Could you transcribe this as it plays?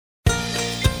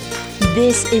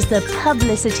This is the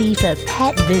Publicity for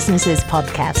Pet Businesses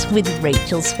podcast with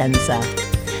Rachel Spencer.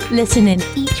 Listen in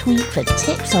each week for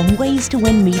tips on ways to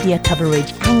win media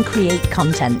coverage and create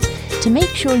content to make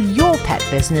sure your pet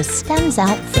business stands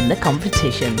out from the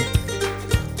competition.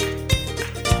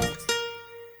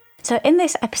 So in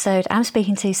this episode, I'm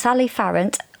speaking to Sally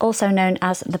Farrant, also known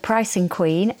as the Pricing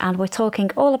Queen, and we're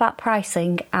talking all about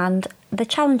pricing and the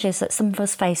challenges that some of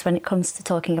us face when it comes to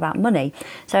talking about money.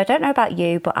 So I don't know about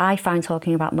you, but I find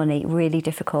talking about money really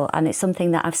difficult, and it's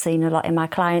something that I've seen a lot in my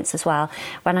clients as well.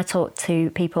 When I talk to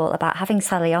people about having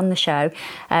Sally on the show,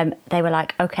 they were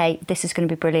like, okay, this is going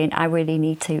to be brilliant. I really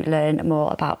need to learn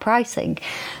more about pricing.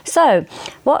 So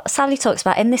what Sally talks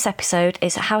about in this episode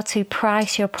is how to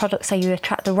price your product so you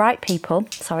attract the right people.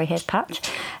 Sorry, here's Patch.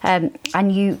 And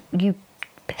you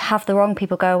have the wrong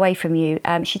people go away from you.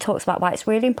 She talks about why it's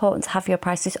really important to have your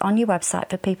prices on your website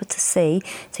for people to see,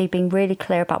 so you've been really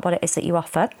clear about what it is that you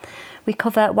offer. We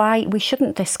cover why we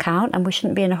shouldn't discount and we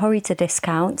shouldn't be in a hurry to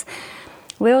discount.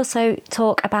 We also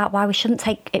talk about why we shouldn't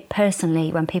take it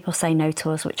personally when people say no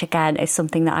to us, which again is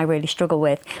something that I really struggle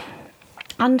with.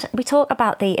 And we talk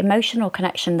about the emotional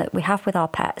connection that we have with our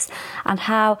pets and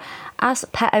how, as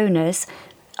pet owners,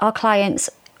 our clients,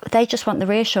 they just want the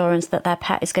reassurance that their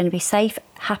pet is going to be safe,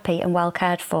 happy and well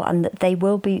cared for, and that they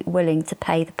will be willing to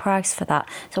pay the price for that.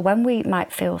 So when we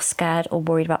might feel scared or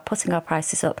worried about putting our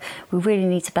prices up, we really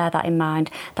need to bear that in mind,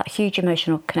 that huge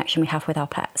emotional connection we have with our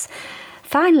pets.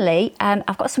 Finally,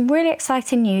 I've got some really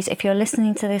exciting news if you're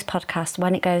listening to this podcast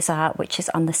when it goes out, which is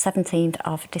on the 17th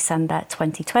of December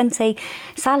 2020.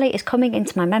 Sally is coming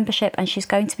into my membership and she's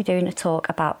going to be doing a talk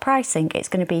about pricing. It's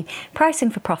going to be pricing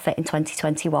for profit in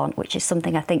 2021, which is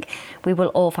something I think we will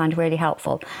all find really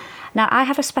helpful. Now, I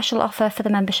have a special offer for the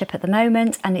membership at the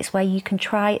moment, and it's where you can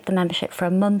try the membership for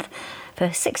a month for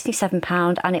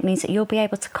 £67, and it means that you'll be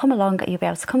able to come along, you'll be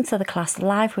able to come to the class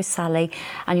live with Sally,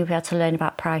 and you'll be able to learn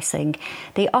about pricing.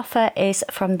 The offer is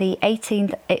from the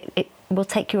 18th, it will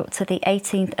take you up to the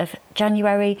 18th of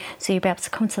January, so you'll be able to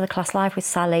come to the class live with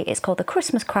Sally. It's called the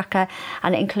Christmas Cracker,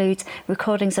 and it includes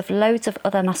recordings of loads of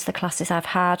other masterclasses I've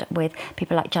had with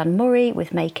people like Jan Murray,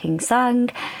 with Making Sang,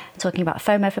 talking about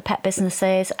FOMO for pet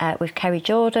businesses, with Kerry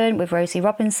Jordan, with Rosie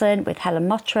Robinson, with Helen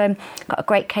Mottram. Got a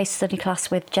great case study class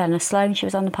with Jenna Sloan. She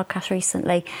was on the podcast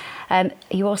recently.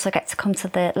 You also get to come to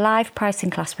the live pricing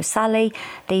class with Sally,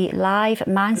 the live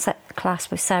mindset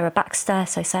class with Sarah Baxter.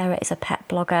 So Sarah is a pet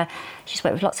blogger. She's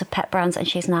worked with lots of pet brands and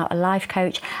she's now a life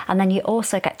coach. And then you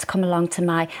also get to come along to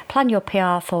my Plan Your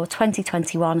PR for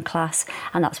 2021 class,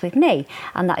 and that's with me.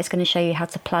 And that is going to show you how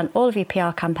to plan all of your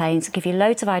PR campaigns, give you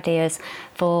loads of ideas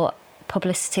for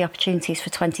publicity opportunities for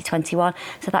 2021.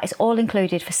 So that is all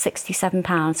included for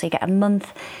 £67. So you get a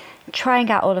month trying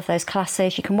out all of those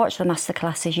classes. You can watch the master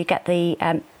classes. You get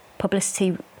the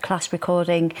publicity class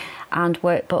recording and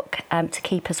workbook to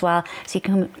keep as well. So you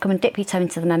can come and dip your toe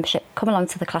into the membership, come along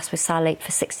to the class with Sally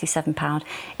for £67.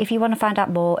 If you want to find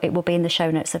out more, it will be in the show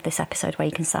notes of this episode where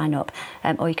you can sign up,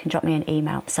 or you can drop me an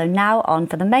email. So now on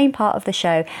for the main part of the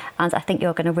show, and I think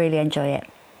you're going to really enjoy it.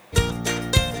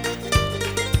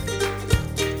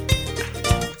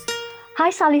 Hi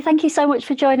Sally, thank you so much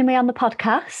for joining me on the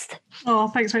podcast. Oh,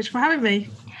 thanks Rachel for having me.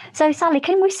 So Sally,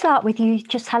 can we start with you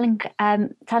just telling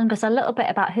us a little bit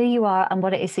about who you are and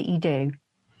what it is that you do?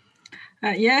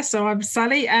 So I'm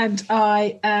Sally and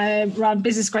I run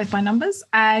Business Growth by Numbers,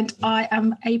 and I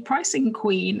am a pricing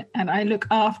queen, and I look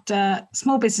after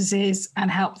small businesses and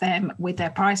help them with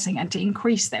their pricing and to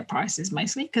increase their prices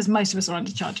mostly, because most of us are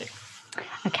undercharging.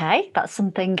 Okay, that's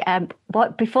something.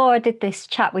 Before I did this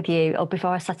chat with you, or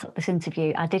before I set up this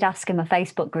interview, I did ask in my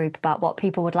Facebook group about what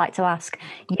people would like to ask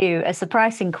you as the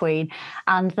pricing queen,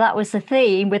 and that was the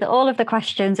theme with all of the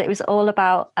questions. It was all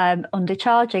about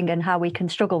undercharging and how we can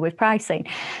struggle with pricing.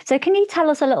 So, can you tell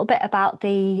us a little bit about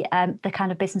the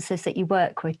kind of businesses that you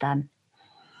work with then?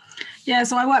 Yeah,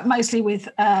 so I work mostly with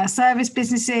service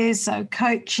businesses, so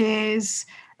coaches,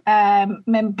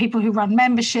 people who run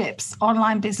memberships,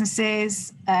 online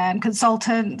businesses,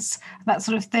 consultants, that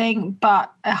sort of thing,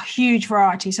 but a huge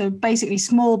variety. So basically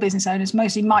small business owners,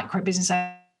 mostly micro business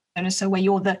owners, so where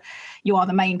you are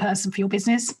the main person for your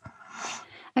business.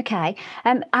 Okay,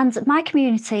 and my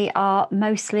community are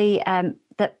mostly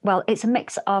it's a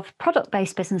mix of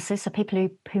product-based businesses, so people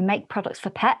who make products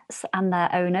for pets and their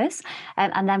owners,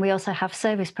 and then we also have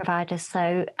service providers,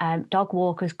 so dog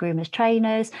walkers, groomers,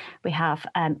 trainers. We have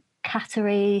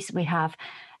catteries, we have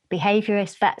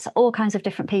behaviourists, vets, all kinds of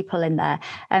different people in there.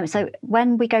 So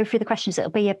when we go through the questions, it'll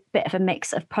be a bit of a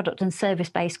mix of product and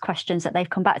service-based questions that they've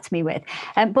come back to me with.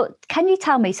 But can you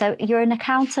tell me, so you're an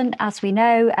accountant, as we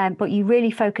know, but you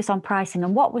really focus on pricing.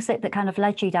 And what was it that kind of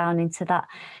led you down into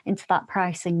that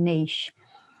pricing niche?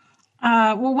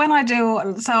 Well, when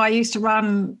I used to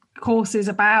run courses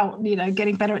about,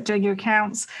 getting better at doing your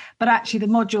accounts, but actually the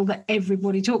module that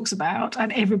everybody talks about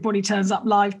and everybody turns up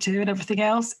live to and everything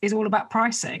else is all about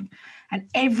pricing. And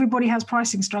everybody has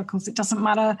pricing struggles. It doesn't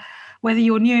matter whether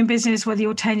you're new in business, whether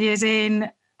you're 10 years in,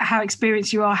 how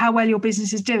experienced you are, how well your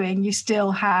business is doing, you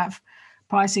still have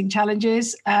pricing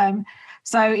challenges.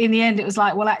 So in the end, it was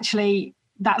like, well, actually,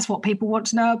 that's what people want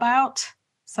to know about.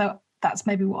 So that's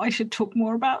maybe what I should talk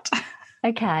more about.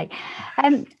 Okay.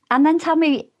 And then tell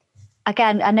me,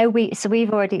 again, I know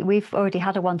we've already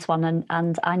had a one-to-one,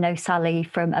 and I know Sally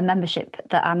from a membership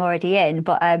that I'm already in,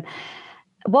 but I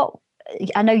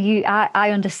know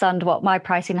I understand what my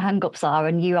pricing hang-ups are,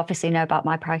 and you obviously know about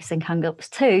my pricing hang-ups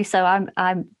too. So I'm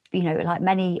like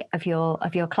many of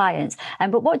your clients.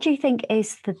 But what do you think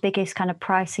is the biggest kind of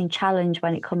pricing challenge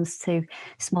when it comes to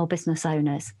small business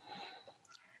owners?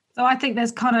 So I think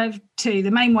there's kind of two.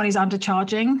 The main one is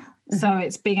undercharging. Mm-hmm. So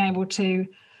it's being able to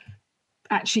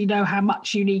actually know how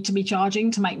much you need to be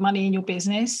charging to make money in your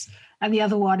business. And the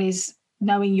other one is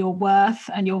knowing your worth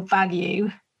and your value,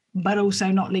 but also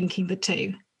not linking the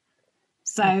two.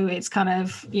 So it's kind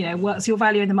of, what's your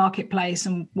value in the marketplace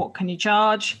and what can you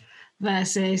charge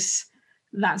versus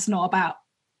that's not about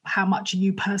how much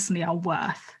you personally are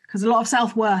worth. Because a lot of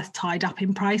self-worth tied up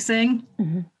in pricing.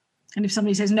 Mm-hmm. And if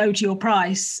somebody says no to your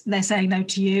price, they're saying no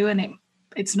to you, and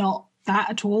it's not that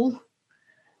at all.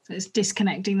 So it's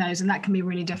disconnecting those, and that can be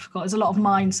really difficult. There's a lot of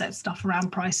mindset stuff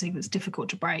around pricing that's difficult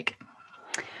to break.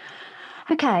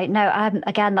 Okay, no,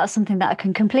 again, that's something that I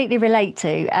can completely relate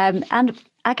to. And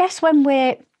I guess when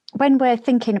we're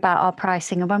thinking about our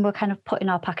pricing and when we're kind of putting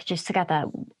our packages together,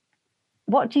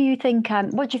 what do you think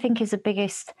is the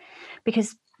biggest?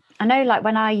 Because I know, like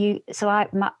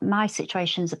my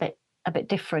situation's a bit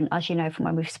different, as you know, from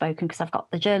when we've spoken, because I've got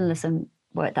the journalism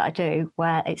work that I do,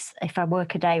 where if I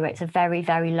work a day rate, it's a very,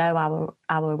 very low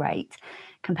hour rate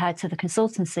compared to the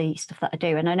consultancy stuff that I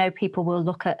do. And I know people will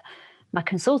look at my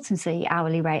consultancy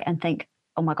hourly rate and think,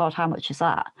 oh my God, how much is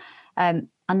that? And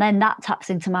then that taps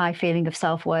into my feeling of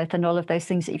self-worth and all of those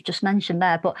things that you've just mentioned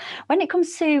there. But when it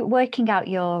comes to working out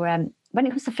when it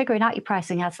comes to figuring out your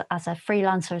pricing as a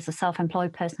freelancer, as a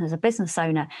self-employed person, as a business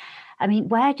owner, I mean,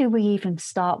 where do we even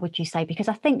start, would you say? Because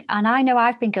I think, and I know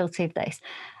I've been guilty of this,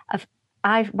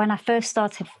 when I first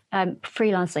started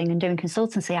freelancing and doing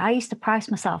consultancy, I used to price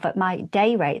myself at my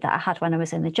day rate that I had when I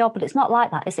was in the job, but it's not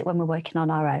like that, is it, when we're working on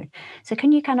our own? So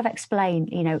can you kind of explain,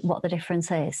 what the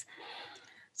difference is?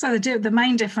 So the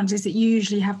main difference is that you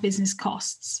usually have business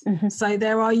costs. Mm-hmm. So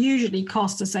there are usually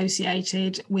costs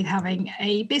associated with having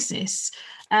a business.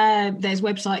 There's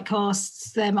website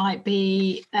costs. There might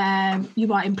be, you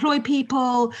might employ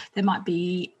people. There might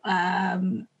be,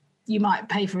 you might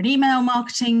pay for an email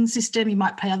marketing system. You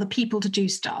might pay other people to do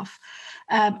stuff.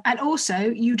 And also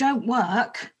you don't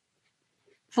work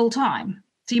full time.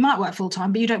 So you might work full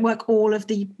time, but you don't work all of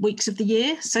the weeks of the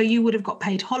year. So you would have got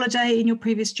paid holiday in your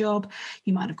previous job.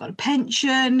 You might have got a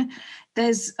pension.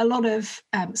 There's a lot of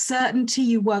certainty.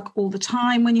 You work all the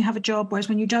time when you have a job, whereas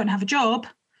when you don't have a job,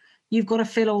 you've got to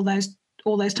fill all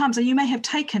those times. So you may have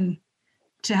taken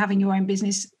to having your own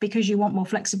business because you want more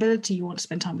flexibility. You want to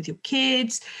spend time with your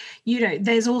kids.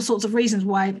 There's all sorts of reasons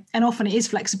why, and often it is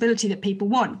flexibility that people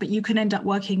want, but you can end up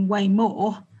working way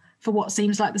more for what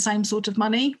seems like the same sort of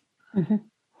money. Mm-hmm.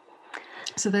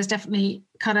 So there's definitely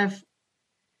kind of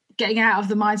getting out of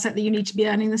the mindset that you need to be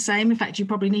earning the same. In fact, you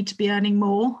probably need to be earning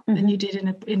more mm-hmm. than you did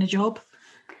in a job.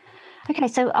 Okay,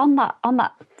 so on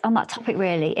that topic,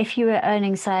 really, if you were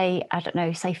earning, say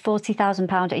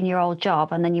 £40,000 in your old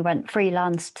job, and then you went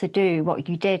freelance to do what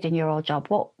you did in your old job,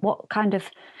 what kind of,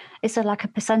 is there like a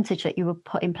percentage that you would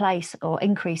put in place or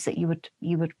increase that you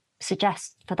would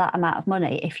suggest for that amount of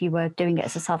money if you were doing it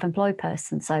as a self-employed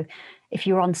person? So if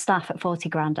you were on staff at 40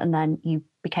 grand and then you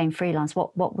became freelance,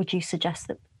 what would you suggest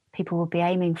that people would be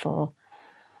aiming for?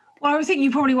 Well, I think you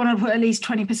probably want to put at least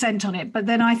 20% on it, but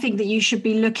then I think that you should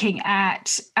be looking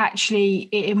at actually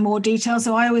it in more detail.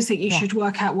 So I always think you should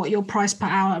work out what your price per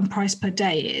hour and price per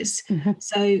day is. Mm-hmm.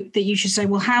 So that you should say,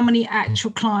 well, how many actual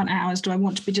client hours do I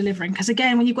want to be delivering? Because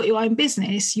again, when you've got your own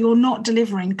business, you're not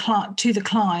delivering to the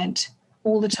client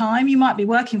all the time. You might be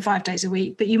working 5 days a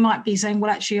week, but you might be saying,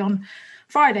 well, actually on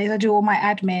Fridays, I do all my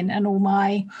admin and all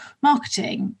my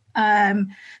marketing.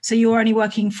 So you're only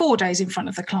working 4 days in front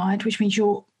of the client, which means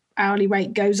your hourly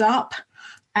rate goes up.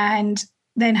 And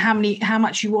then how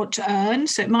much you want to earn.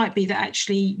 So it might be that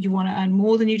actually you want to earn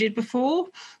more than you did before,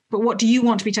 but what do you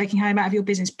want to be taking home out of your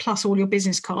business plus all your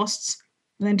business costs,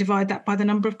 and then divide that by the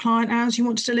number of client hours you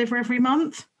want to deliver every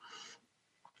month.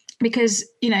 Because,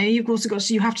 you've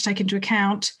also you have to take into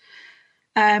account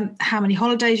how many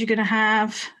holidays you're going to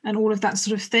have and all of that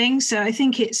sort of thing. So I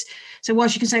think so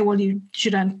whilst you can say, well, you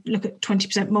should look at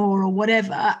 20% more or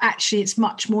whatever, actually it's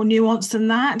much more nuanced than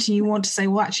that. You want to say,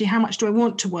 well, actually, how much do I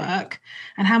want to work?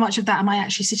 And how much of that am I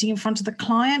actually sitting in front of the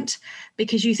client?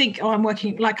 Because you think, I'm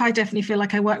working, like I definitely feel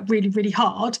like I work really, really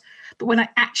hard. But when I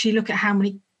actually look at how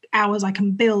many hours I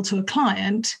can bill to a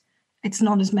client, it's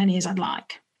not as many as I'd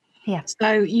like. Yeah.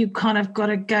 So you kind of got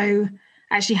to go,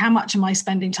 actually, how much am I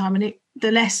spending time? And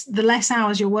the less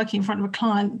hours you're working in front of a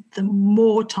client, the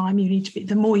more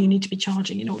you need to be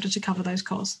charging in order to cover those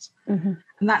costs. Mm-hmm.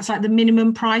 And that's like the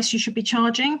minimum price you should be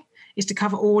charging is to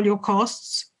cover all your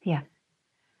costs. Yeah.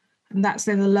 And that's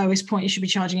then the lowest point you should be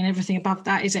charging, and everything above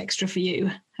that is extra for you.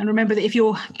 And remember that if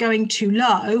you're going too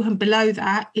low and below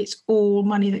that, it's all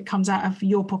money that comes out of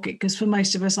your pocket, because for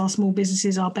most of us, our small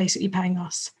businesses are basically paying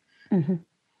us. Mm-hmm.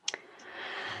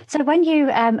 So when you,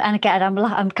 and again,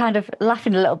 I'm kind of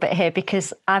laughing a little bit here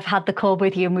because I've had the call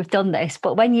with you and we've done this,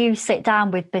 but when you sit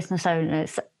down with business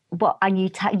owners,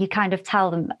 you kind of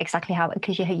tell them exactly how,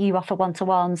 because you offer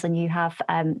one-to-ones and you have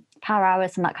power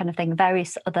hours and that kind of thing,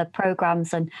 various other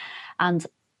programs and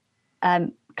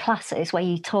classes where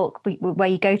you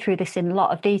go through this in a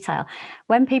lot of detail.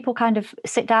 When people kind of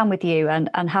sit down with you and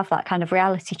have that kind of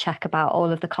reality check about all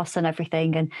of the costs and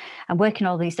everything and working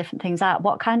all these different things out,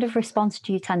 what kind of response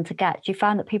do you tend to get? Do you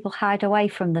find that people hide away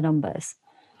from the numbers?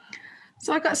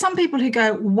 So I've got some people who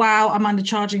go, wow, I'm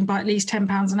undercharging by at least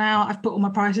 £10 an hour. I've put all my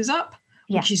prices up,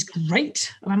 which is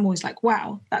great. And I'm always like,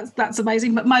 wow, that's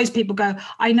amazing. But most people go,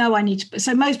 I know I need to.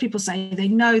 So most people say they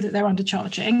know that they're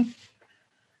undercharging,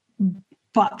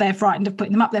 but they're frightened of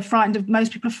putting them up.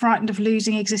 Most people are frightened of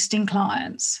losing existing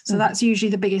clients. So that's usually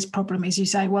the biggest problem, is you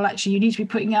say, well, actually, you need to be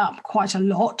putting it up quite a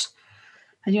lot.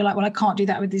 And you're like, well, I can't do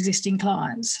that with existing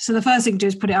clients. So the first thing to do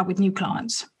is put it up with new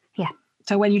clients. Yeah.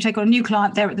 So when you take on a new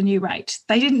client, they're at the new rate.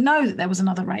 They didn't know that there was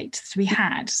another rate to be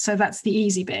had. So that's the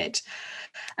easy bit.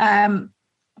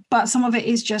 But some of it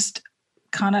is just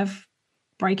kind of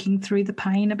breaking through the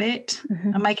pain a bit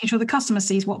and making sure the customer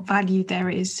sees what value there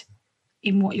is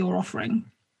in what you're offering.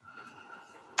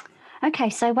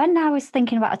 Okay, so when I was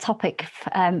thinking about a topic,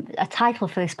 a title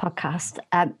for this podcast,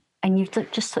 and you've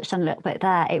just touched on a little bit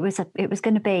there, it was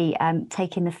going to be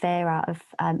taking the fear out of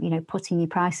putting your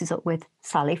prices up with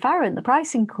Sally Farrant, the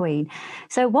pricing queen.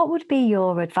 So what would be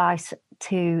your advice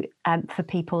to for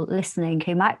people listening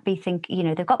who might be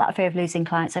thinking, they've got that fear of losing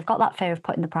clients, they've got that fear of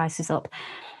putting the prices up?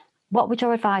 What would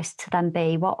your advice to them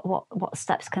be? What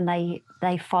steps can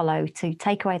they follow to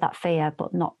take away that fear,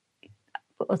 but not,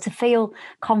 or to feel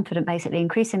confident, basically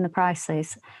increasing the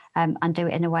prices and do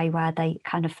it in a way where they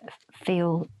kind of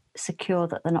feel secure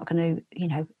that they're not going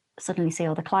to, suddenly see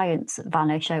all the clients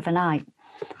vanish overnight?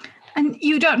 And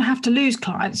you don't have to lose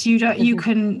clients. You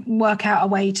can work out a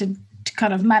way to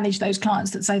kind of manage those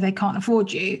clients that say they can't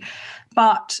afford you.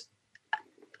 But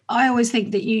I always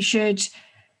think that you should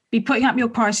be putting up your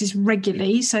prices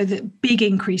regularly so that big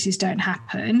increases don't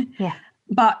happen. Yeah.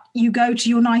 But you go to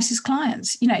your nicest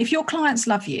clients. If your clients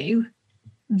love you,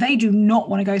 they do not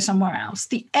want to go somewhere else.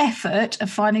 The effort of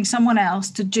finding someone else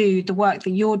to do the work that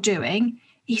you're doing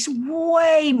is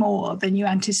way more than you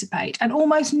anticipate. And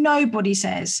almost nobody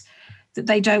says that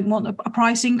they don't want a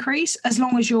price increase as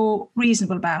long as you're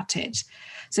reasonable about it.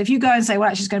 So if you go and say, well,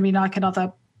 actually, it's going to be like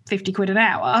another 50 quid an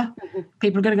hour,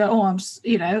 people are going to go,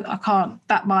 I can't,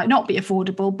 that might not be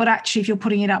affordable. But actually, if you're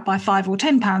putting it up by £5 or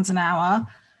 £10 an hour,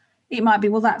 it might be,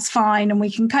 well, that's fine and we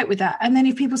can cope with that. And then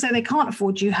if people say they can't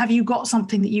afford you, have you got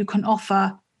something that you can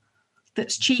offer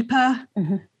that's cheaper,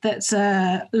 that's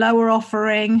a lower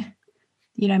offering?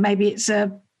 Maybe it's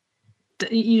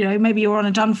maybe you're on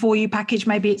a done for you package.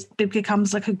 Maybe it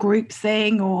becomes like a group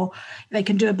thing, or they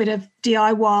can do a bit of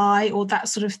DIY or that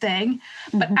sort of thing.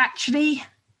 But actually,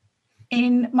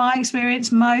 in my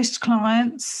experience, most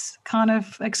clients kind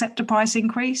of accept a price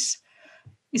increase.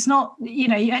 It's not,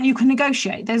 and you can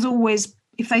negotiate. There's always,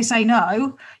 if they say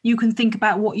no, you can think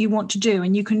about what you want to do.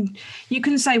 And you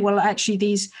can say, well, actually,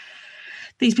 these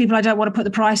people, I don't want to put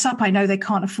the price up. I know they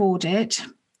can't afford it.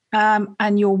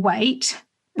 And you'll wait,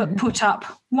 but put up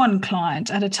one client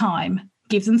at a time.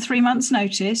 Give them 3 months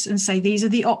notice and say, these are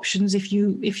the options if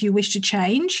you wish to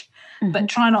change, but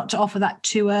try not to offer that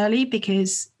too early,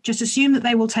 because just assume that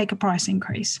they will take a price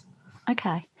increase.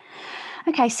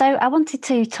 Okay, so I wanted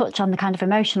to touch on the kind of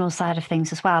emotional side of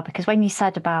things as well, because when you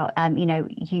said about,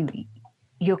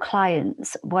 your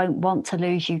clients won't want to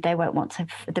lose you. They won't want to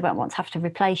have to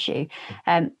replace you.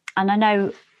 And I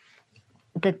know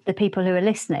the people who are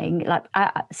listening, like,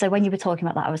 so when you were talking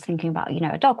about that, I was thinking about,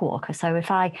 a dog walker. So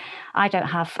if I don't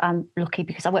have, I'm lucky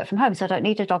because I work from home, so I don't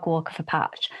need a dog walker for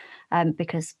Patch,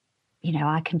 because,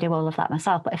 I can do all of that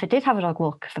myself. But if I did have a dog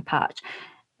walker for Patch,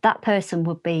 that person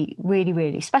would be really,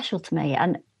 really special to me.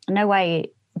 And no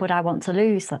way would I want to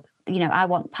lose that. I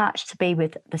want Patch to be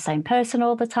with the same person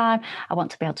all the time. I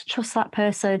want to be able to trust that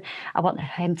person. I want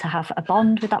him to have a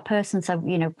bond with that person. So,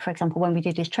 for example, when we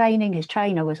did his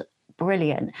trainer was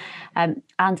brilliant. And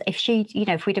if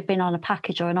if we'd have been on a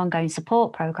package or an ongoing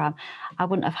support program, I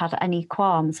wouldn't have had any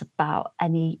qualms about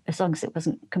as long as it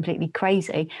wasn't completely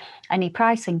crazy, any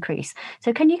price increase.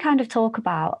 So can you kind of talk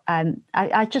about,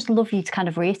 I just love you to kind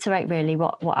of reiterate really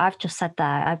what I've just said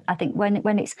there. I think when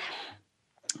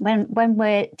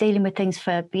we're dealing with things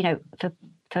for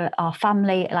our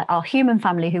family, like our human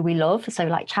family who we love, so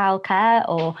like childcare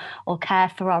or care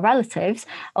for our relatives,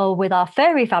 or with our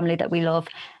furry family that we love,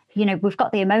 we've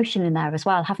got the emotion in there as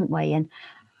well, haven't we?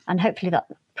 And hopefully that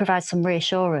provides some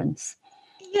reassurance.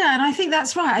 Yeah, and I think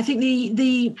that's right. I think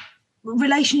the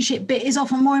relationship bit is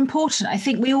often more important. I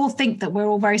think we all think that we're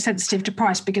all very sensitive to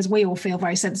price because we all feel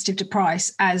very sensitive to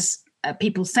price as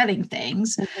people selling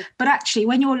things. Mm-hmm. But actually,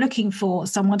 when you're looking for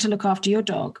someone to look after your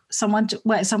dog, some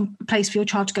place for your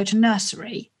child to go to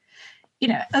nursery,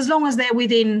 as long as they're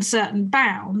within certain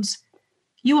bounds,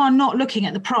 you are not looking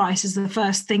at the price as the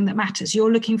first thing that matters.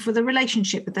 You're looking for the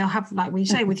relationship that they'll have, like we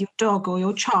say, with your dog or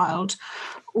your child,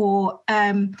 or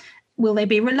will they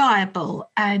be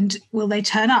reliable, and will they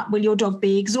turn up? Will your dog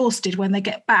be exhausted when they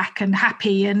get back and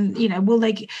happy? And,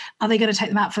 are they going to take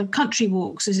them out for country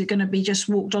walks? Is it going to be just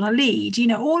walked on a lead?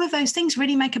 All of those things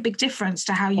really make a big difference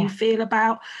to how you feel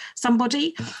about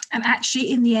somebody. And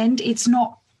actually, in the end,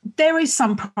 there is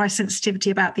some price sensitivity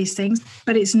about these things,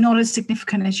 but it's not as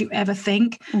significant as you ever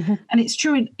think. Mm-hmm. And it's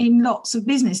true in lots of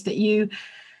business that you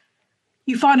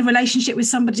find a relationship with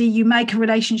somebody, you make a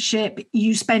relationship,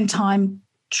 you spend time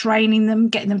training them,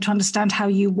 getting them to understand how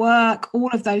you work, all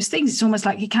of those things. It's almost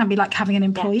like it can be like having an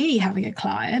employee, having a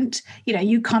client.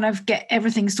 You kind of get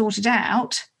everything sorted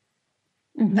out.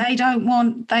 Mm-hmm. They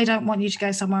don't want you to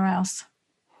go somewhere else.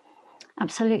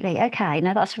 Absolutely. Okay.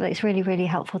 No, it's really, really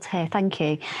helpful to hear. Thank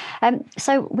you.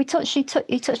 So you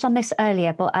touched on this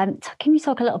earlier, but can you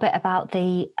talk a little bit about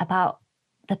the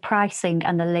pricing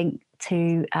and the link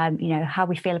to how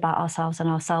we feel about ourselves and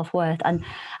our self-worth and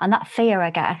that fear,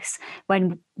 I guess,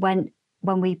 when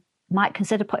we might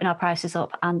consider putting our prices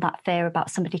up, and that fear about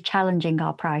somebody challenging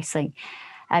our pricing.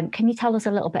 Can you tell us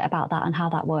a little bit about that and how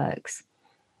that works?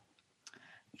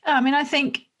 I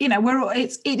think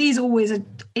it is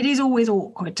always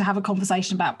awkward to have a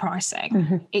conversation about pricing.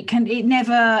 Mm-hmm.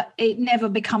 It never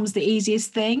becomes the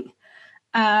easiest thing,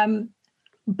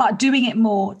 but doing it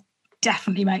more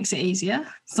definitely makes it easier.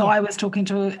 So I was talking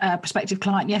to a prospective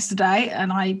client yesterday,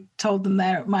 and I told them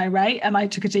my rate, and I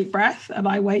took a deep breath, and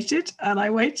I waited, and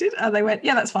they went,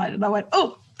 yeah, that's fine. And I went,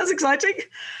 oh, that's exciting.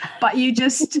 But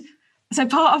so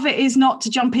part of it is not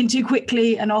to jump in too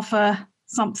quickly and offer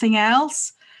something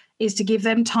else, is to give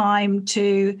them time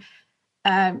to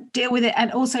deal with it,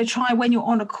 and also try, when you're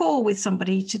on a call with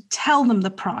somebody, to tell them the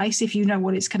price if you know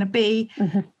what it's going to be.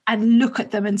 Mm-hmm. And look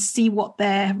at them and see what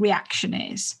their reaction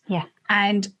is. Yeah.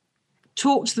 And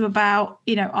talk to them about,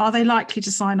 are they likely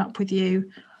to sign up with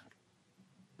you,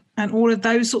 and all of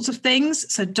those sorts of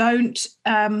things. So don't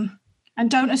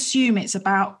assume it's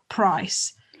about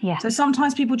price. Yeah. So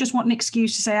sometimes people just want an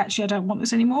excuse to say, actually, I don't want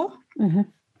this anymore. Mm-hmm.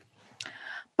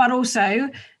 But also,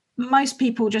 most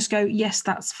people just go, yes,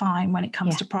 that's fine when it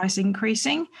comes to price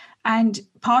increasing. And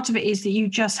part of it is that you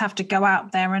just have to go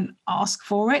out there and ask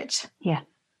for it. Yeah.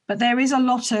 But there is a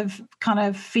lot of kind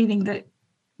of feeling that,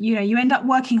 you end up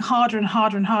working harder and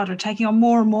harder and harder, taking on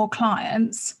more and more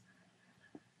clients.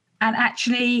 And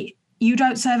actually, you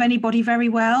don't serve anybody very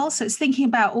well. So it's thinking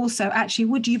about also, actually,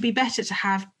 would you be better to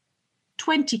have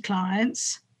 20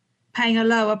 clients paying a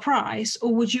lower price,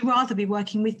 or would you rather be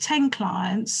working with 10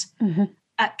 clients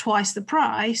at twice the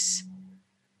price,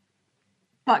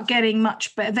 but getting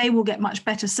they will get much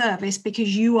better service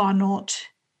because you are not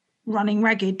running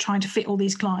ragged trying to fit all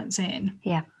these clients in.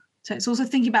 Yeah. So it's also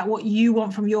thinking about what you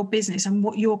want from your business and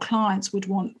what your clients would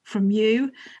want from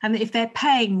you. And that if they're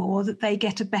paying more, that they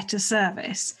get a better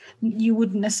service. You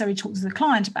wouldn't necessarily talk to the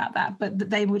client about that, but that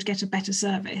they would get a better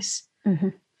service. Mm-hmm.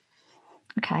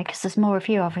 Okay, because there's more of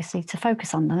you, obviously, to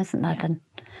focus on them, isn't there, than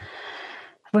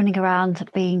running around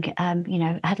being,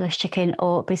 a headless chicken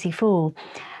or busy fool.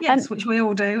 Yes, which we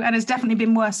all do. And it's definitely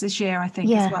been worse this year, I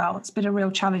think, as well. It's been a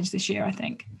real challenge this year, I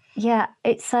think. Yeah,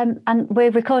 it's and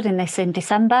we're recording this in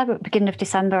December, beginning of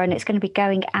December, and it's going to be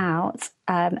going out.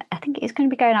 I think it's going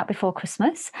to be going out before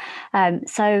Christmas.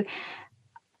 So,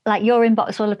 like, your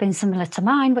inbox will have been similar to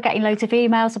mine. We're getting loads of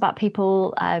emails about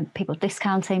people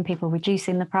discounting, people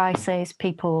reducing the prices,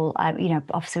 people.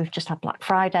 Obviously we've just had Black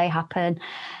Friday happen,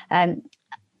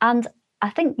 and I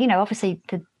think, obviously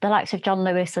the likes of John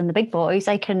Lewis and the big boys,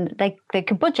 they can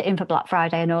budget in for Black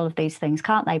Friday and all of these things,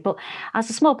 can't they? But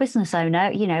as a small business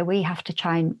owner, we have to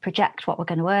try and project what we're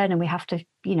going to earn, and we have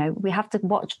to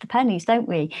watch the pennies, don't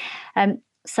we?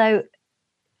 So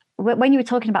when you were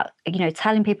talking about,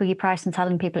 telling people your price and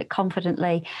telling people it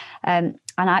confidently, and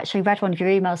I actually read one of your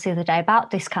emails the other day about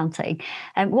discounting,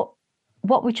 and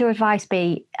what would your advice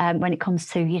be when it comes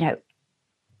to,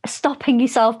 stopping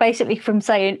yourself basically from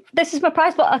saying, this is my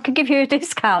price, but I can give you a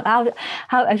discount? How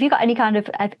have you got any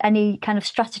kind of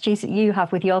strategies that you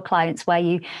have with your clients where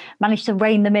you manage to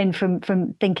rein them in from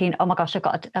thinking, oh my gosh, I've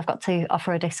got to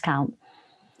offer a discount?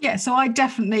 Yeah, so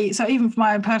even from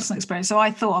my own personal experience, so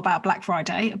I thought about Black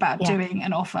Friday, about doing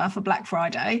an offer for Black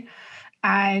Friday,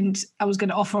 and I was going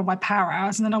to offer my power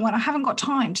hours, and then I went, I haven't got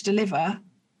time to deliver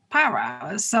power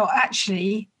hours. So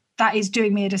actually that is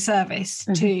doing me a disservice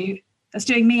that's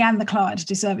doing me and the client a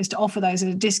disservice to offer those at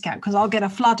a discount, because I'll get a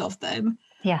flood of them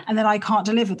and then I can't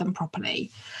deliver them properly.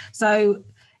 So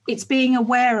it's being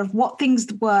aware of what things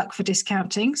work for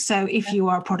discounting. So if you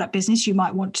are a product business, you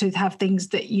might want to have things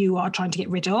that you are trying to get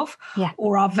rid of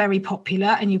or are very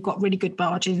popular and you've got really good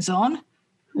margins on.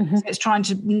 So it's trying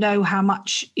to know how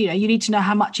much, you need to know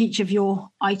how much each of your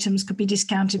items could be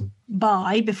discounted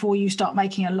by before you start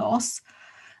making a loss.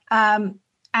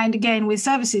 And again, with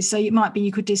services, so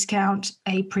you could discount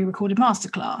a pre-recorded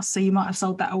masterclass. So you might have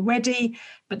sold that already,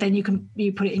 but then you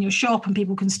put it in your shop and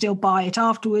people can still buy it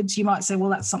afterwards. You might say, well,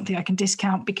 that's something I can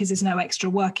discount because there's no extra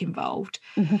work involved.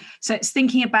 So it's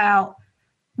thinking about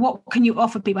what can you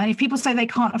offer people. And if people say they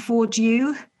can't afford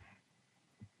you,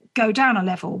 go down a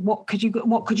level. What could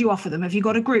you offer them? Have you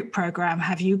got a group program?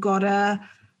 Have you got a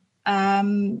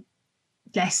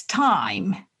less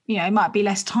time? It might be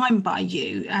less time by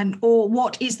you, or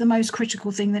what is the most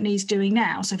critical thing that needs doing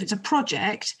now? So if it's a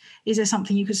project, is there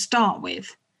something you could start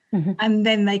with? And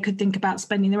then they could think about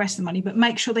spending the rest of the money, but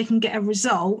make sure they can get a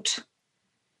result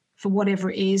for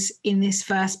whatever it is in this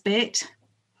first bit.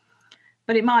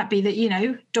 But it might be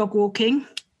that, dog walking,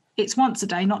 it's once a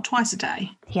day, not twice a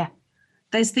day. Yeah.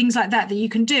 There's things like that you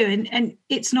can do. And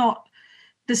it's not,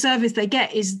 the service they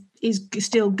get is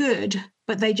still good,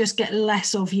 but they just get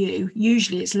less of you.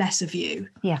 Usually it's less of you.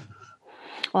 Yeah.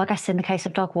 Well, I guess in the case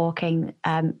of dog walking,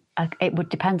 it would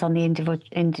depend on the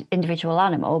individual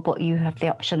animal, but you have the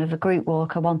option of a group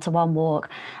walk, a one-to-one walk,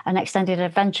 an extended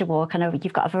adventure walk. I know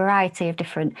you've got a variety of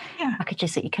different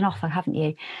packages that you can offer, haven't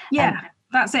you? Yeah.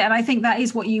 That's it. And I think that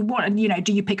is what you want. And,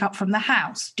 do you pick up from the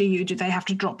house? Do they have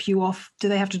to drop you off? Do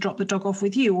they have to drop the dog off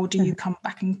with you? Or do you come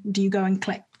back and do you go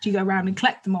around and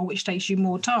collect them, or which takes you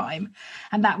more time?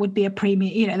 And that would be a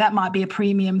premium, that might be a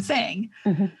premium thing.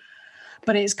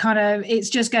 But it's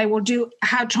just going,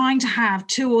 trying to have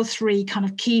 2 or 3 kind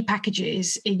of key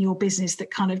packages in your business that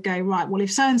kind of go, right, well,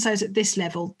 if so-and-so's at this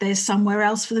level, there's somewhere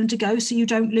else for them to go so you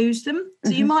don't lose them.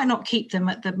 So you might not keep them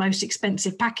at the most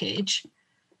expensive package,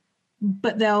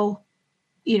 but they'll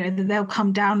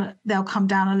come down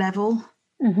a level.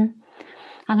 And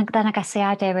then I guess the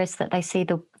idea is that they see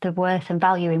the worth and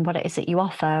value in what it is that you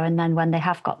offer, and then when they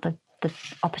have got the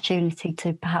opportunity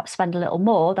to perhaps spend a little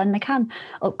more, then they can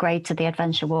upgrade to the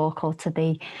adventure walk or to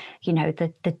the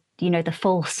the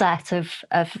full set of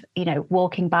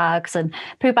walking bags and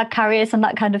poo bag carriers and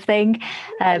that kind of thing.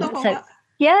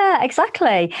 Yeah,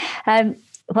 exactly.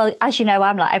 Well, as you know,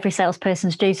 I'm like every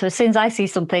salesperson's due. So as soon as I see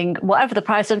something, whatever the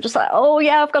price, I'm just like, oh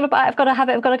yeah, I've got to buy it. I've got to have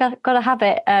it. I've got to have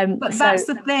it. But that's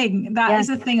the thing. That is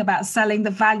the thing about selling the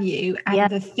value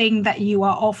and the thing that you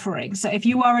are offering. So if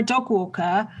you are a dog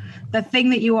walker, the thing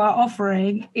that you are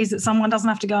offering is that someone doesn't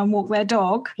have to go and walk their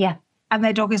dog. Yeah. And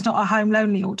their dog is not at home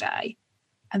lonely all day.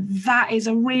 And that is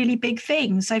a really big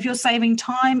thing. So if you're saving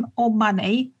time or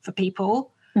money for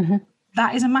people,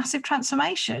 that is a massive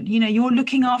transformation. You're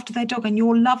looking after their dog and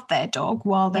you'll love their dog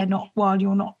while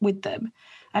you're not with them.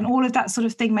 And all of that sort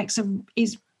of thing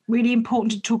is really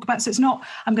important to talk about. So it's not,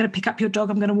 I'm going to pick up your dog,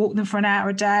 I'm going to walk them for an hour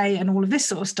a day and all of this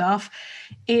sort of stuff.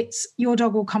 It's your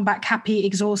dog will come back happy,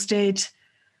 exhausted,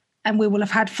 and we will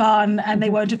have had fun and they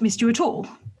won't have missed you at all.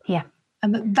 Yeah.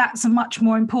 And that's a much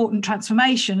more important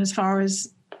transformation as far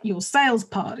as your sales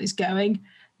part is going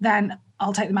than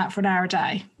I'll take them out for an hour a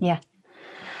day. Yeah.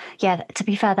 Yeah, to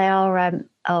be fair, they are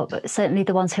certainly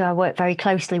the ones who I work very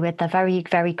closely with. They're very,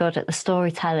 very good at the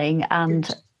storytelling and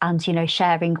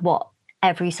sharing what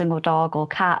every single dog or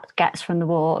cat gets from the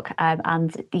walk,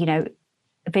 and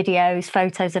videos,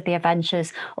 photos of the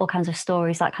adventures, all kinds of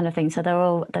stories, that kind of thing. So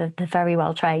they're very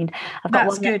well trained.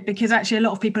 That's good, because actually a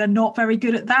lot of people are not very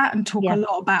good at that and talk a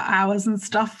lot about hours and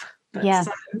stuff. But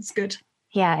so it's good.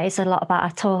 Yeah, it's a lot about, I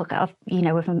talk of,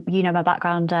 with my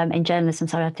background in journalism,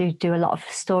 so I do a lot of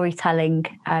storytelling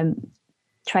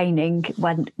training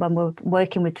when we're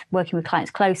working with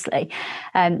clients closely.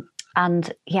 And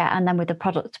then with the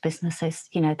product businesses,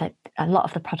 that a lot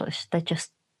of the products, they're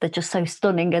just so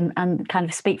stunning and kind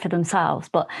of speak for themselves.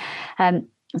 But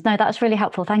no, that's really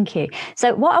helpful. Thank you.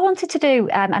 So what I wanted to do,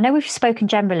 I know we've spoken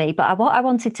generally, but what I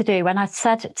wanted to do when I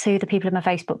said to the people in my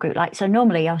Facebook group, so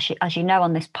normally, as you know,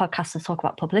 on this podcast, I talk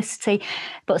about publicity,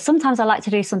 but sometimes I like to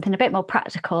do something a bit more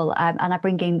practical, and I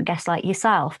bring in guests like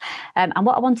yourself. And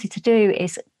what I wanted to do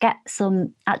is get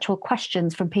some actual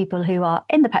questions from people who are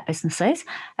in the pet businesses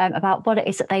about what it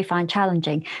is that they find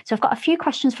challenging. So I've got a few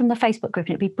questions from the Facebook group,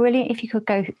 and it'd be brilliant if you could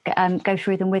go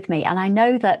through them with me. And I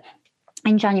know that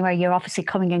in January, you're obviously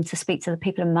coming in to speak to the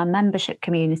people in my membership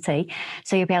community.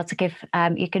 So you'll be able to give,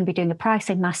 you're going to be doing a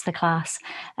pricing masterclass,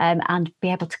 and be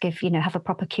able to give, have a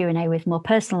proper Q&A with more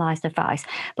personalised advice.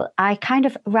 But I kind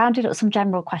of rounded up some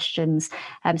general questions.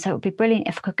 So it would be brilliant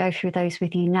if I could go through those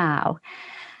with you now.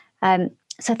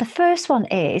 So the first one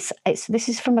is, this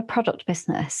is from a product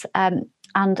business.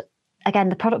 And again,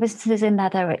 the product businesses in there,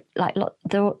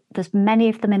 there's many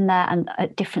of them in there and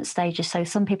at different stages. So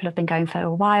some people have been going for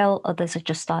a while, others are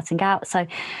just starting out. So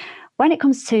when it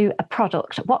comes to a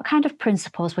product, what kind of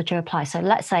principles would you apply? So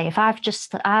let's say if I've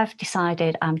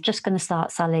decided I'm just going to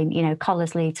start selling,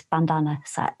 collars, leads, bandana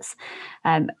sets.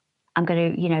 I'm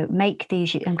going to, make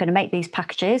these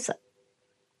packages.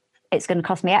 It's going to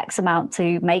cost me X amount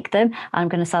to make them. I'm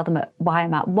going to sell them at Y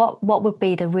amount. What would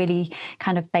be the really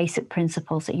kind of basic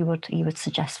principles that you would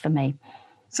suggest for me?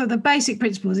 So the basic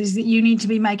principles is that you need to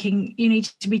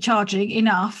be charging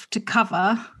enough to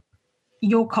cover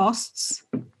your costs,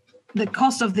 the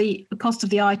cost of the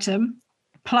item,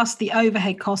 plus the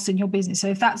overhead costs in your business. So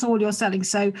if that's all you're selling,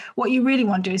 so what you really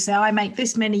want to do is say, I make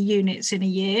this many units in a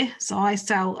year. So I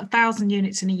sell 1,000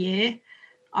 units in a year.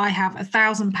 I have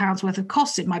 £1,000 worth of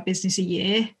costs in my business a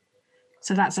year.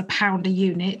 So that's £1 a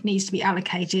unit, needs to be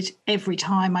allocated every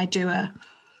time I do a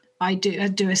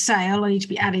sale. I need to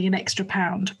be adding an extra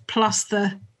 £1 plus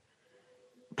the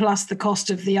cost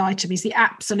of the item is the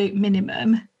absolute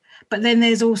minimum. But then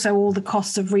there's also all the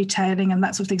costs of retailing and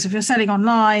that sort of thing. So if you're selling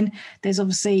online, there's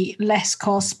obviously less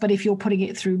costs. But if you're putting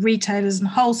it through retailers and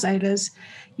wholesalers,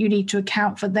 you need to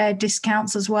account for their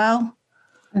discounts as well.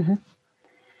 Mm-hmm.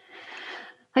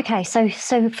 Okay, so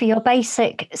for your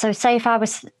basic, let's say if I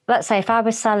was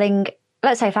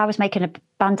making a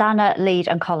bandana, lead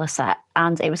and collar set,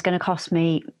 and it was going to cost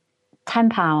me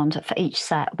 £10 for each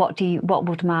set, what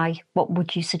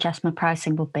would you suggest my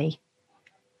pricing would be?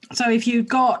 So if it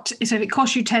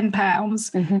costs you £10,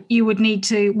 mm-hmm. you would need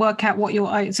to work out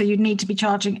so you'd need to be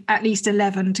charging at least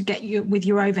 11 to get you with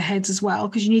your overheads as well,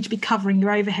 because you need to be covering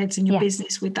your overheads in your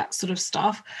business with that sort of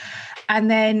stuff. And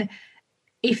then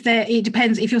it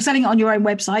depends, if you're selling it on your own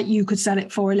website, you could sell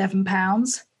it for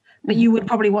 £11, but you would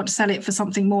probably want to sell it for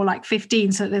something more like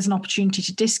 15, so that there's an opportunity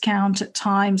to discount at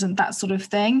times and that sort of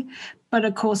thing. But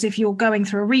of course, if you're going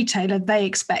through a retailer,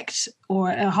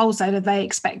 or a wholesaler, they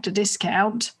expect a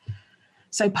discount.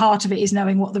 So part of it is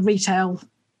knowing what the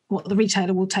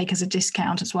retailer will take as a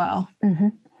discount as well. Mm-hmm.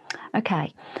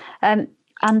 Okay. And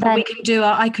then I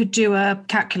could do a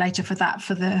calculator for that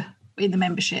in the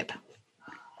membership.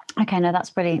 Okay, no, that's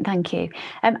brilliant. Thank you.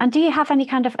 And do you have any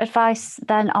kind of advice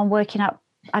then on working out?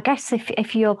 I guess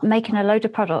if you're making a load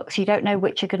of products, you don't know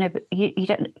which you're going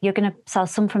to sell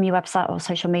some from your website or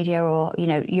social media, or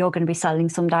you're going to be selling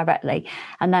some directly,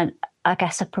 and then I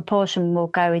guess a proportion will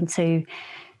go into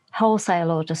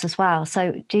wholesale orders as well.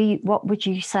 So what would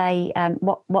you say?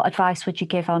 What advice would you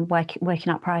give on working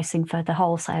out pricing for the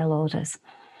wholesale orders?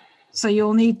 So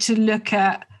you'll need to look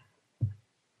at.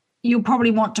 You'll probably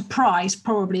want to price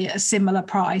at a similar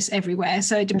price everywhere.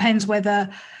 So it depends whether,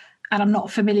 and I'm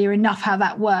not familiar enough how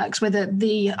that works, whether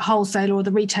the wholesaler or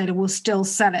the retailer will still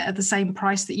sell it at the same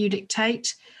price that you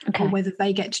dictate, or whether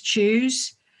they get to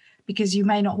choose, because you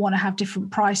may not want to have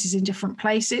different prices in different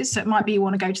places. So it might be you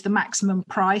want to go to the maximum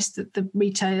price that the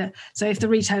retailer, so if the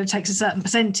retailer takes a certain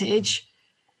percentage,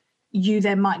 you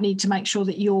then might need to make sure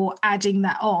that you're adding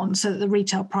that on so that the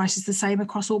retail price is the same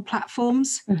across all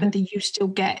platforms, but that you still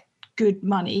get good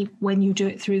money when you do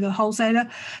it through the wholesaler.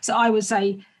 So I would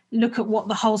say look at what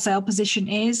the wholesale position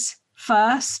is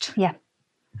first,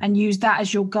 and use that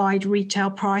as your guide retail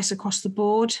price across the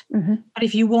board. Mm-hmm. But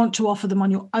if you want to offer them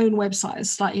on your own website as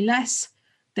slightly less,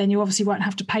 then you obviously won't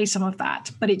have to pay some of that.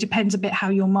 But it depends a bit how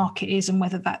your market is and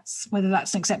whether that's an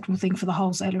acceptable thing for the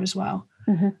wholesaler as well.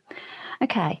 Mm-hmm.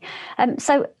 Okay.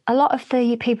 So a lot of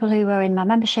the people who are in my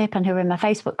membership and who are in my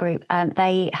Facebook group,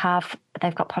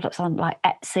 they've got products on like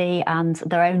Etsy and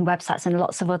their own websites and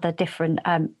lots of other different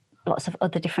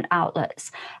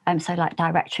outlets. So like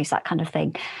directories, that kind of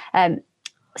thing.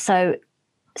 So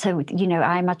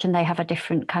I imagine they have a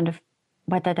different kind of,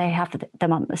 whether they have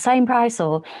them on the same price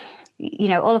or,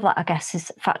 all of that, I guess,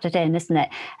 is factored in, isn't it?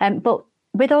 But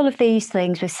with all of these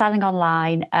things, with selling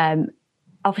online,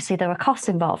 obviously there are costs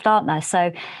involved, aren't there?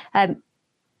 So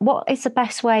what is the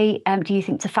best way, do you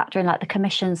think, to factor in like the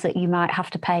commissions that you might have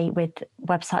to pay with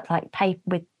websites like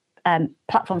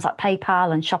platforms like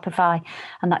PayPal and Shopify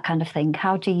and that kind of thing?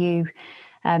 How do you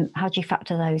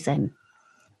factor those in?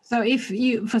 So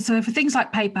for things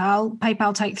like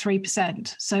PayPal take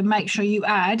 3%. So make sure you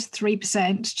add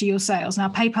 3% to your sales. Now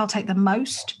PayPal take the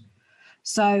most.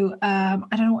 So I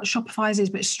don't know what Shopify's is,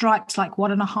 but Stripe's like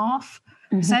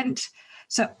 1.5%.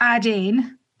 So add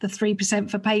in the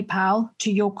 3% for PayPal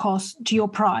to your cost, to your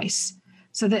price,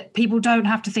 so that people don't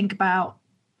have to think about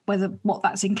what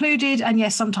that's included. And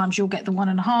yes, sometimes you'll get the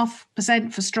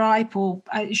 1.5% for Stripe, or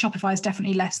Shopify is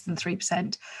definitely less than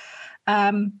 3%.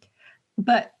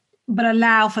 But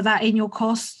allow for that in your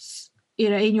costs,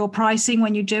 in your pricing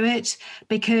when you do it,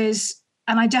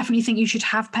 and I definitely think you should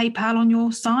have PayPal on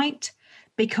your site,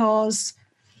 because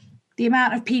the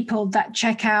amount of people that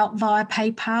check out via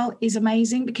PayPal is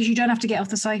amazing, because you don't have to get off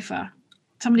the sofa.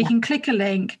 Somebody can click a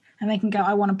link and they can go,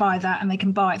 I want to buy that, and they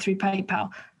can buy it through PayPal.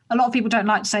 A lot of people don't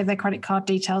like to save their credit card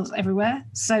details everywhere,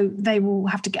 so they will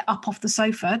have to get up off the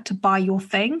sofa to buy your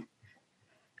thing.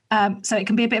 So it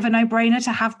can be a bit of a no-brainer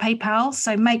to have PayPal.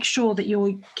 So make sure that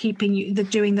you're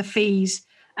doing the fees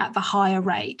at the higher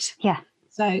rate. Yeah.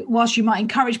 So whilst you might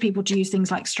encourage people to use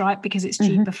things like Stripe because it's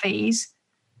cheaper fees,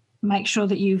 make sure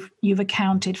that you've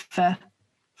accounted for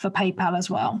PayPal as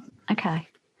well. Okay.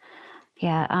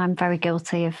 Yeah, I'm very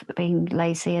guilty of being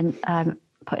lazy and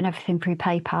putting everything through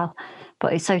PayPal.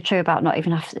 But it's so true about not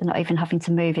even having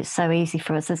to move. It's so easy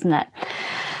for us, isn't it?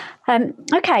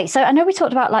 Okay, so I know we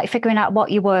talked about like figuring out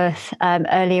what you're worth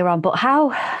earlier on, but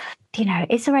how,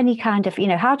 is there any kind of,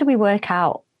 how do we work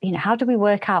out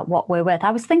what we're worth?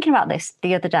 I was thinking about this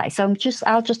the other day, so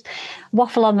I'll just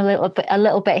waffle on a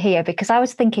little bit here, because I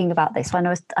was thinking about this when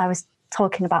I was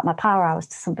talking about my power hours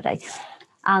to somebody,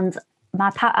 and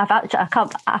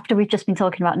after we've just been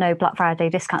talking about no Black Friday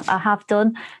discounts, I have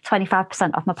done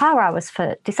 25% off my power hours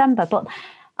for December, but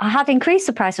I had increased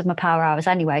the price of my power hours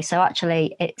anyway, so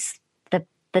actually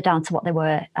they're down to what they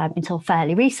were until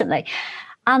fairly recently.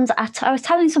 And I was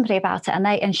telling somebody about it,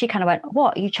 and she kind of went,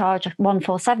 "What, you charge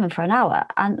 $147 for an hour?"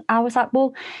 And I was like,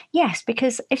 "Well, yes,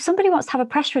 because if somebody wants to have a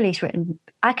press release written,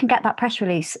 I can get that press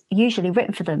release usually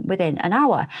written for them within an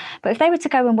hour. But if they were to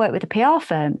go and work with a PR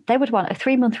firm, they would want a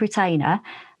 3-month retainer,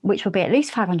 which would be at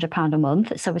least £500 a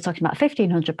month. So we're talking about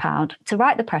 £1,500 to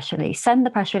write the press release, send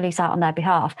the press release out on their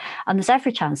behalf. And there's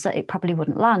every chance that it probably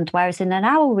wouldn't land. Whereas in an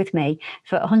hour with me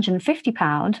for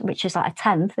 £150, which is like a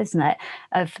tenth, isn't it,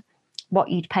 of what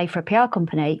you'd pay for a PR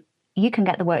company, you can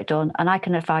get the work done, and I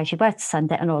can advise you where to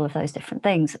send it and all of those different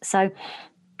things." So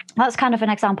that's kind of an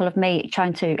example of me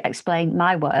trying to explain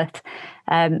my worth.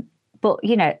 But,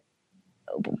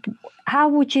 how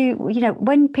would you,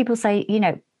 when people say,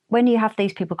 when you have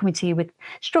these people coming to you with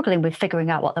struggling with figuring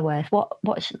out what they're worth,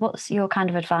 what's your kind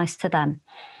of advice to them?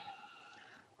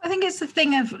 I think it's the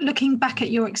thing of looking back at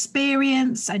your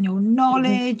experience and your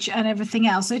knowledge and everything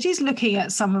else. So it is looking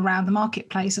at some around the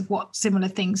marketplace of what similar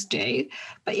things do.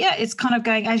 But yeah, it's kind of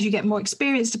going, as you get more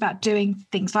experienced about doing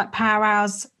things like power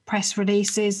hours, press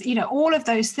releases, all of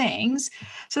those things.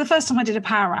 So the first time I did a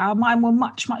power hour, mine were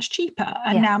much, much cheaper.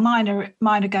 And now mine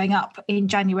are going up in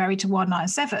January to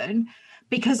 197,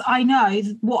 because I know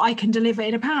what I can deliver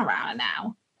in a power hour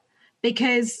now,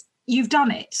 because you've done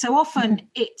it. So often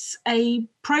it's a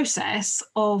process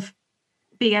of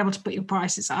being able to put your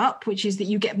prices up, which is that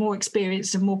you get more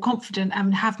experienced and more confident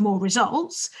and have more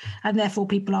results, and therefore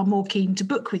people are more keen to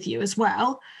book with you as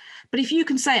well. But if you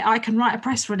can say, I can write a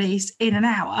press release in an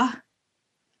hour,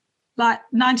 like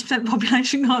 90% of the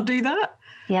population can't do that.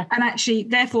 Yeah. And actually,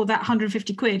 therefore, that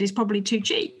 £150 is probably too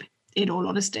cheap, in all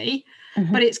honesty.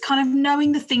 But it's kind of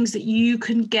knowing the things that you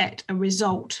can get a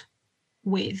result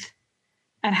with,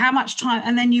 and how much time,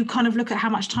 and then you kind of look at how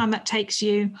much time that takes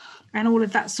you and all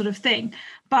of that sort of thing.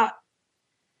 But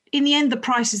in the end, the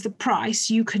price is the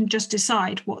price. You can just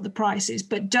decide what the price is,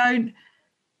 but don't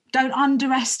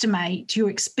underestimate your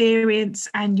experience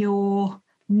and your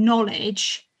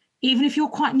knowledge. Even if you're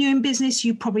quite new in business,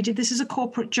 you probably did this as a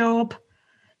corporate job.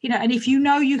 and if you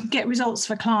know you can get results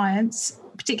for clients,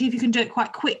 particularly if you can do it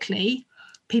quite quickly,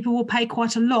 people will pay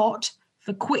quite a lot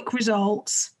for quick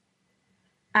results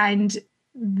and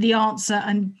the answer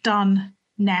and done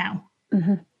now.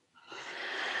 Mm-hmm.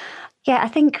 Yeah, I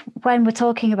think when we're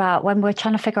talking about, when we're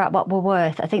trying to figure out what we're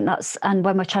worth, I think that's, and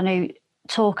when we're trying to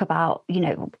talk about,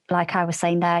 like I was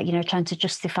saying there, trying to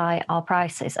justify our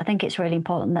prices, I think it's really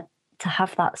important that to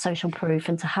have that social proof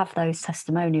and to have those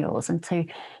testimonials and to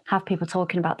have people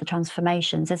talking about the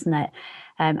transformations, isn't it?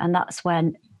 And that's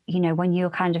when, when you're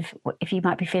kind of, if you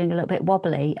might be feeling a little bit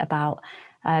wobbly about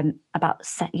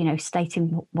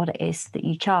stating what it is that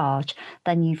you charge,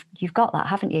 then you've got that,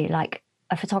 haven't you? Like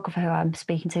a photographer who I'm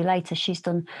speaking to later, she's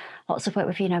done lots of work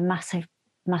with,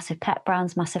 massive pet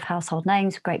brands, massive household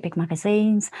names, great big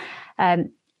magazines. And,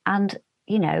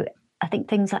 I think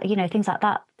things like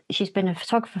that, she's been a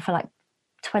photographer for like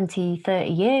 20, 30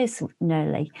 years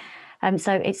nearly.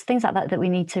 So it's things like that we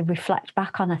need to reflect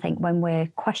back on, I think, when we're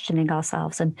questioning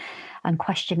ourselves and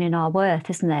questioning our worth,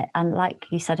 isn't it? And like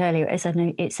you said earlier, it's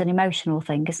an emotional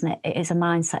thing, isn't it? It is a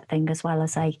mindset thing as well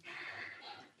as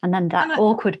and then that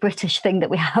awkward British thing that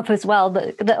we have as well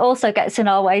that also gets in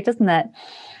our way, doesn't it?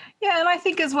 Yeah, and I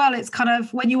think as well, it's kind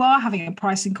of when you are having a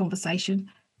pricing conversation,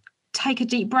 take a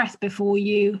deep breath before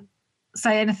you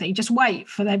say anything. Just wait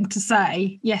for them to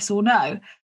say yes or no.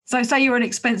 So say you're an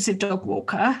expensive dog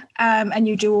walker and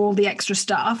you do all the extra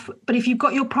stuff, but if you've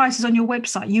got your prices on your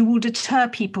website, you will deter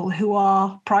people who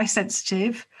are price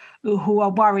sensitive, who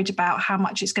are worried about how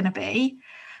much it's going to be.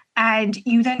 And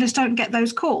you then just don't get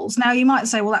those calls. Now, you might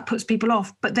say, well, that puts people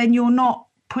off, but then you're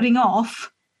putting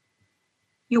off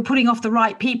the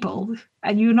right people,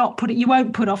 and you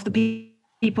won't put off the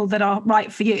people that are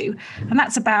right for you. And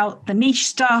that's about the niche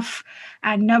stuff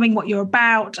and knowing what you're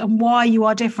about and why you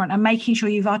are different and making sure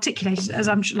you've articulated, as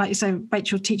I'm like you say,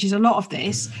 Rachel teaches a lot of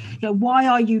this, why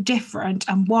are you different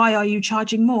and why are you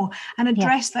charging more, and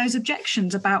address those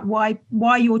objections about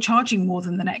why you're charging more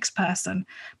than the next person.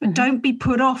 But don't be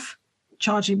put off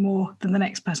charging more than the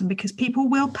next person, because people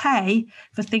will pay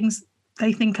for things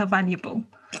they think are valuable.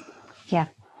 Yeah.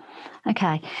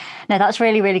 Okay. No, that's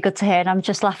really, really good to hear. And I'm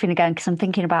just laughing again because I'm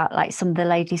thinking about like some of the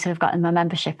ladies who have got in my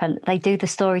membership, and they do the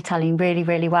storytelling really,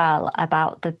 really well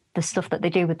about the stuff that they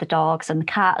do with the dogs and the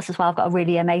cats as well. I've got a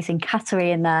really amazing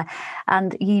cattery in there.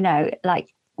 And,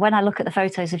 like when I look at the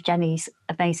photos of Jenny's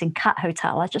amazing cat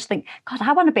hotel, I just think, God,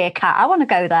 I want to be a cat. I want to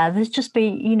go there. There's just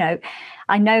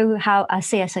I know how I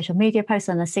see her social media posts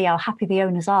and I see how happy the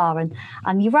owners are.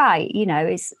 And you're right,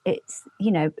 it's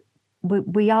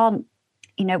we aren't,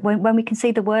 when we can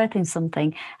see the worth in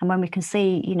something, and when we can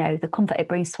see, the comfort it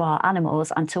brings to our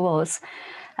animals and to us,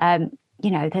 then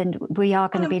we are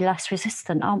going to be less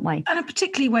resistant, aren't we? And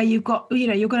particularly where you've got,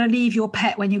 you're going to leave your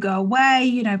pet when you go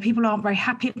away. People aren't very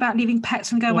happy about leaving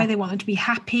pets when they go away. They want them to be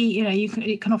happy.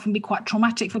 It can often be quite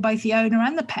traumatic for both the owner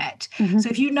and the pet. Mm-hmm. So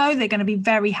if you know they're going to be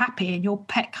very happy and your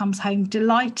pet comes home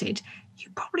delighted, you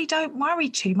probably don't worry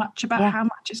too much about how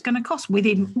much it's going to cost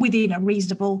within a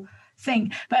reasonable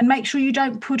thing. But make sure you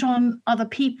don't put on other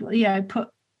people, put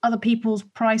other people's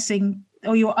pricing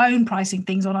or your own pricing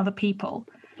things on other people.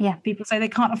 Yeah. People say they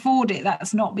can't afford it.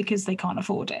 That's not because they can't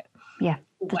afford it. Yeah.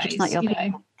 That's just not your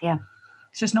people. Yeah.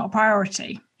 It's just not a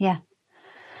priority. Yeah.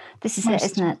 This is it,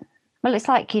 isn't it? Well, it's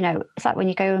like, it's like when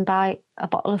you go and buy a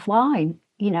bottle of wine,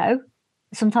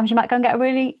 sometimes you might go and get a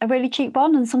really cheap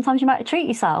one, and sometimes you might treat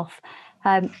yourself.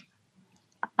 And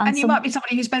you might be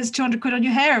somebody who spends 200 quid on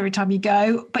your hair every time you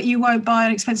go, but you won't buy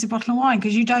an expensive bottle of wine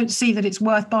because you don't see that it's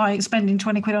worth spending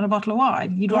 20 quid on a bottle of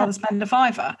wine. You'd rather spend a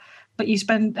fiver, but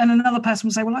and another person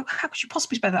will say, well, how could you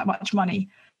possibly spend that much money?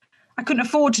 I couldn't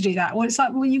afford to do that. Well, it's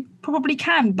like, well, you probably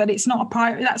can, but it's not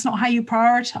that's not how you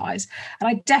prioritize. And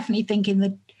I definitely think in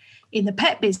the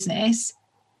pet business,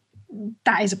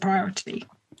 that is a priority.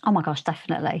 Oh my gosh,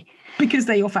 definitely. Because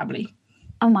they're your family.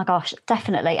 Oh my gosh,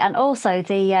 definitely. And also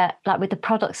the like with the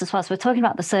products as well. So we're talking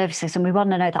about the services, and we want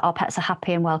to know that our pets are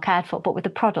happy and well cared for. But with the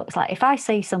products, like if I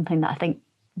see something that I think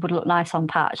would look nice on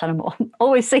Patch, and I'm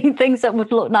always seeing things that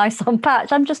would look nice on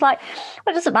Patch, I'm just like,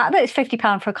 well, it doesn't matter that it's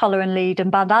 £50 for a collar and lead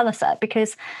and bandana set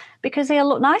because he'll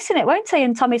look nice in it, won't he?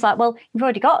 And Tommy's like, well, you've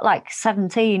already got like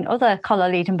 17 other collar,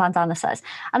 lead and bandana sets.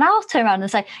 And I'll turn around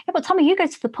and say, yeah, but Tommy, you go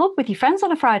to the pub with your friends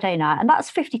on a Friday night and that's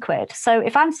 50 quid. So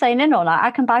if I'm staying in all night,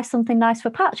 I can buy something nice for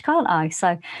Patch, can't I?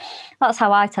 So that's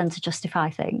how I tend to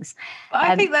justify things.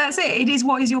 I think that's it. It is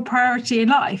what is your priority in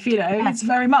life. It's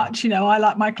very much, I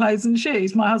like my clothes and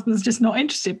shoes. My husband's just not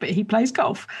interested, but he plays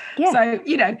golf. Yeah. So,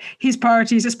 his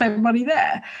priority is to spend money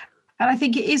there. And I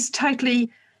think it is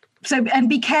totally... So, and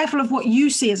be careful of what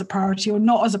you see as a priority or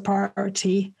not as a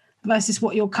priority, versus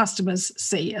what your customers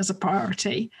see as a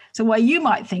priority. So where you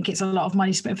might think it's a lot of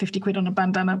money to spend 50 quid on a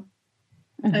bandana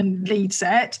and lead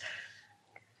set,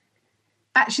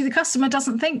 actually the customer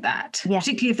doesn't think that,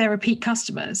 particularly if they're repeat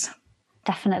customers.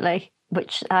 Definitely.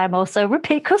 Which I'm also a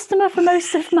repeat customer for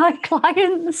most of my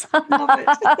clients. Love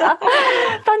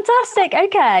it. Fantastic.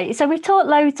 Okay, so we've talked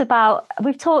loads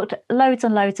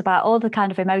and loads about all the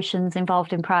kind of emotions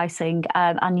involved in pricing,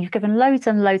 and you've given loads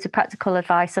and loads of practical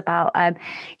advice about,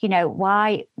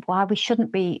 why we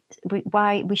shouldn't be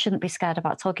scared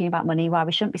about talking about money, why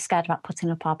we shouldn't be scared about putting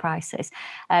up our prices.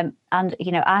 And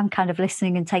I'm kind of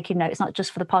listening and taking notes, not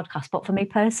just for the podcast, but for me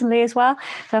personally as well.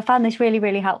 So I found this really,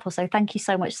 really helpful. So thank you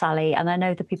so much, Sally. And I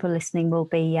know the people listening will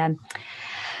be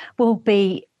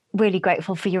really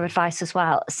grateful for your advice as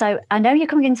well. So I know you're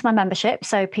coming into my membership,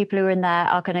 so people who are in there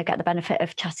are going to get the benefit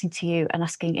of chatting to you and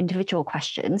asking individual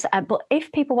questions. But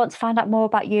if people want to find out more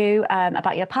about you,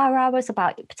 about your power hours,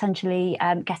 about potentially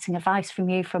getting advice from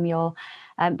you, from your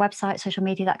website, social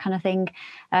media, that kind of thing,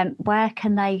 where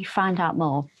can they find out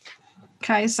more?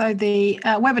 Okay, so the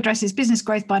web address is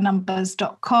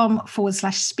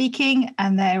businessgrowthbynumbers.com/speaking,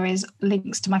 and there is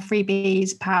links to my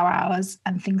freebies, power hours,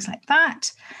 and things like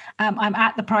that. I'm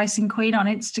at The Pricing Queen on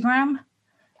Instagram,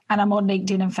 and I'm on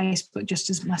LinkedIn and Facebook just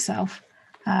as myself.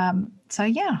 So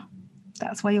yeah,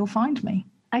 that's where you'll find me.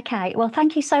 Okay, well,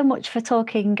 thank you so much for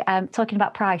talking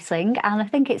about pricing, and I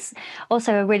think it's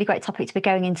also a really great topic to be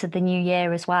going into the new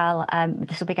year as well.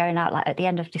 This will be going out at the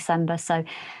end of December, so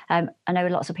I know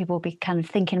lots of people will be kind of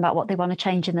thinking about what they want to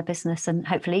change in the business, and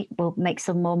hopefully we'll make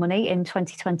some more money in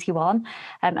 2021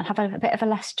 and have a bit of a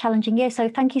less challenging year. So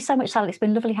thank you so much, Sally. It's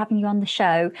been lovely having you on the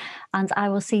show, and I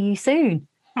will see you soon.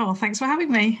 Oh, thanks for having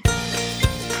me.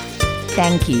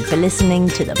 Thank you for listening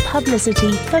to the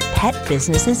Publicity for Pet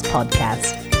Businesses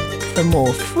podcast. For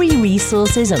more free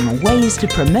resources and ways to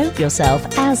promote yourself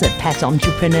as a pet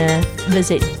entrepreneur,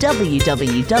 visit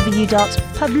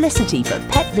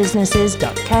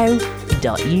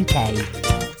www.publicityforpetbusinesses.co.uk.